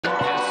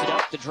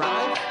the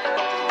drive,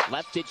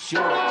 left it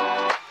short,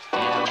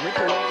 and a rip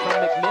away from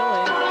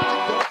McMillan.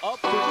 Back up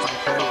for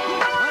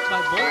caught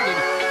by Bolden,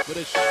 but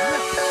a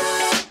strip.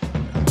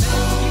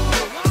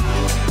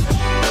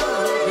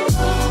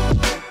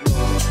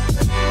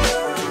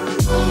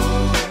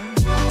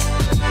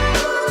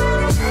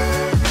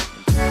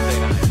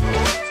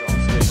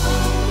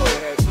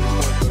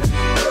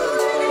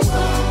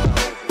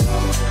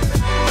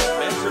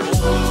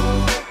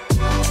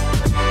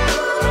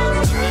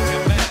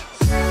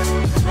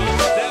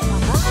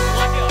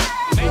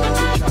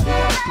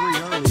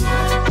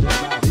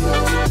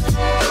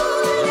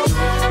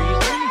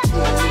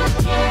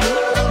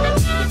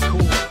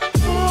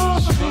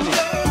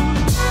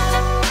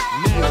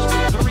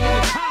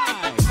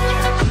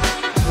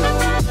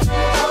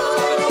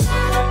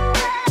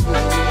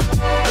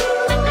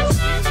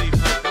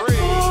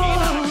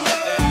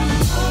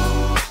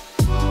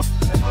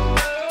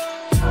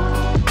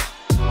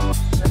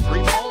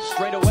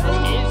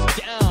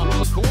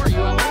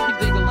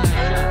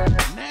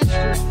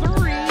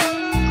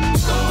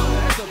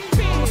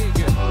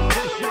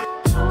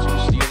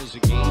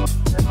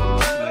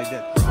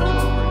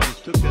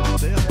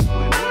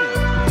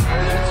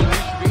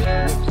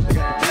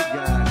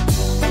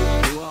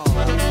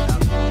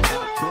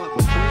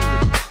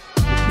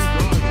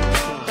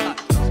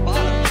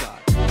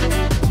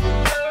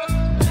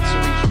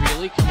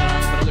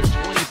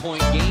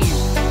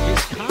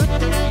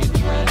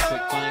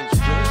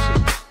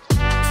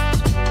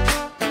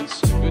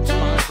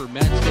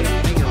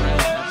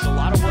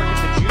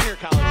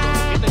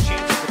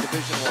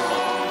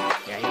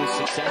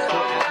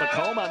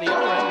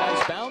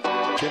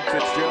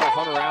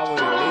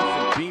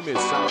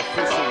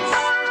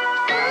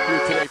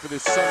 For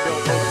this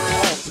Sunbelt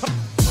Open.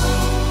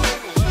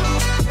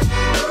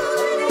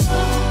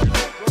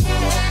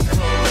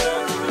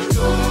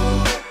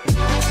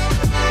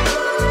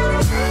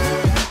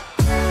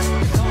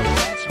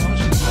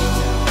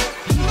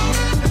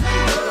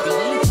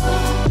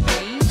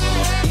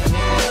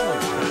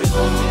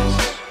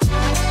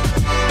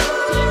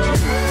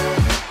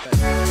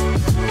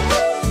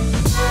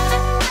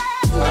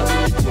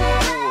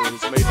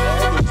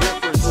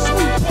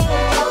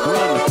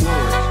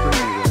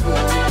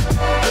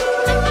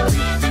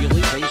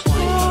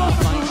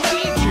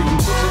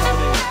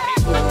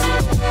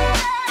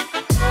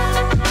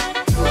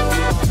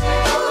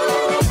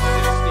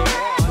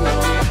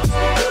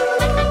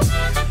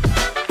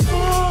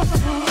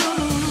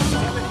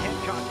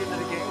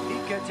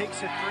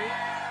 Takes it free,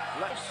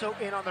 left so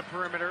in on the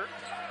perimeter,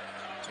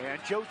 and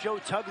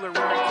JoJo Tugler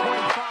running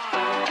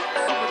 25.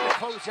 See what the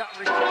closeout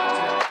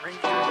rejects.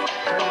 Ranger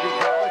Trinity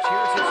College.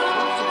 Here's his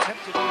first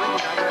attempted three.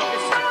 Now you're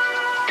missing it.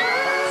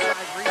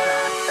 Backside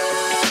rebound.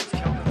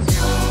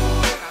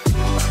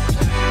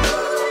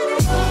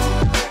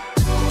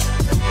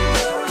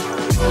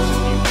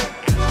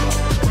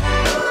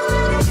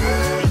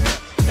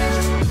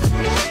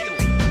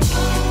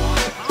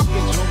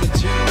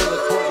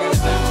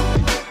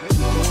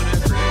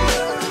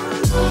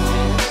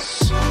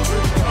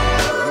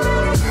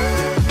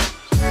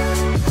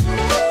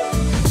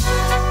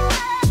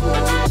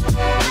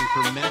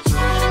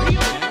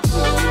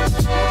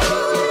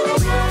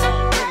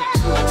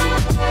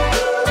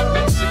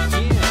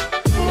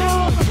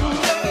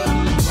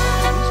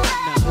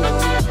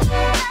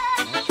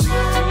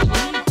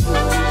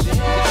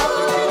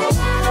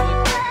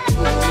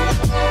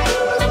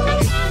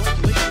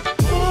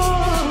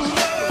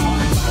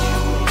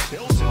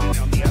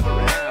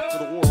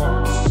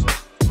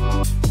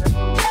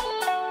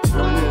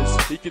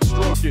 He can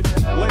stroke it,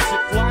 lets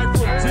it fly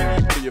from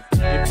Timmy if he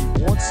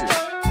wants it.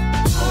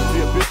 It'll be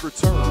a big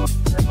return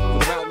for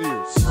the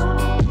Mountaineers.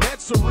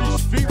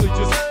 Metskhvarishvili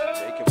just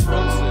making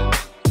frozen.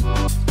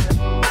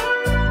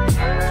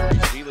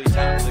 Metskhvarishvili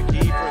taps the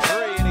key for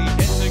three, and he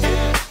hits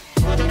again.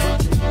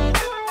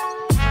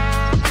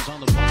 He's on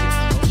the bucket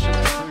for most of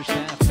the first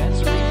half.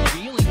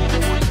 Metskhvarishvili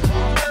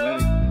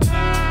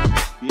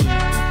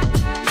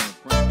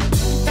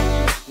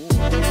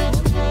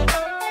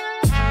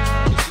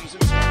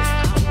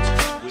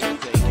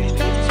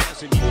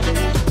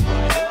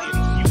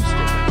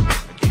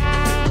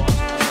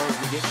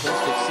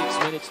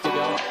to go.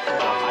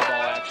 High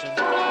ball action.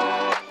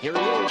 Here he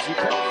is. You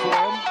call for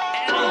him,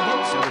 and he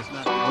hits it. It's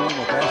not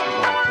normal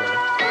basketball play.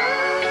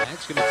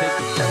 That's going to take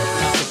the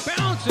pressure off the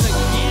bounce, and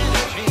again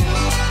a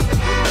chance.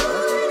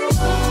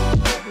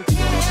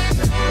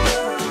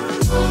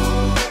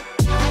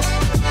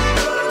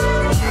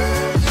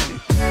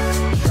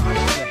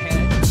 Shots to the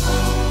head.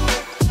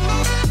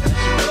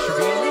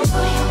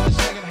 Metskhvarishvili shot the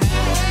second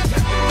half.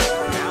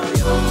 Valley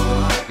of the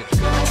drive gets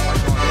cut off by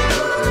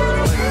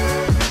Monroe.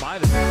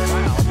 Might have been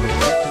fouled.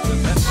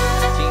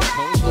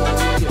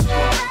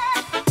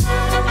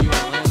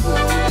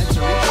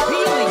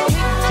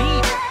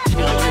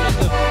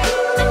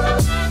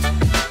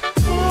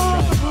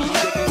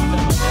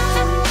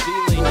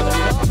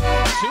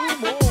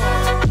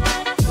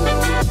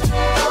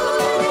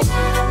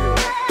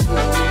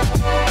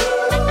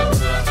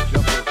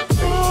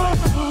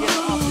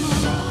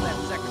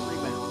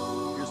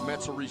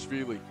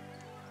 Metskhvarishvili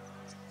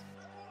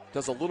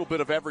does a little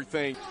bit of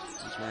everything.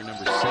 He's wearing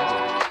number 7.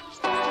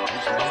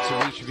 Here's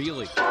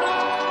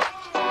Metskhvarishvili.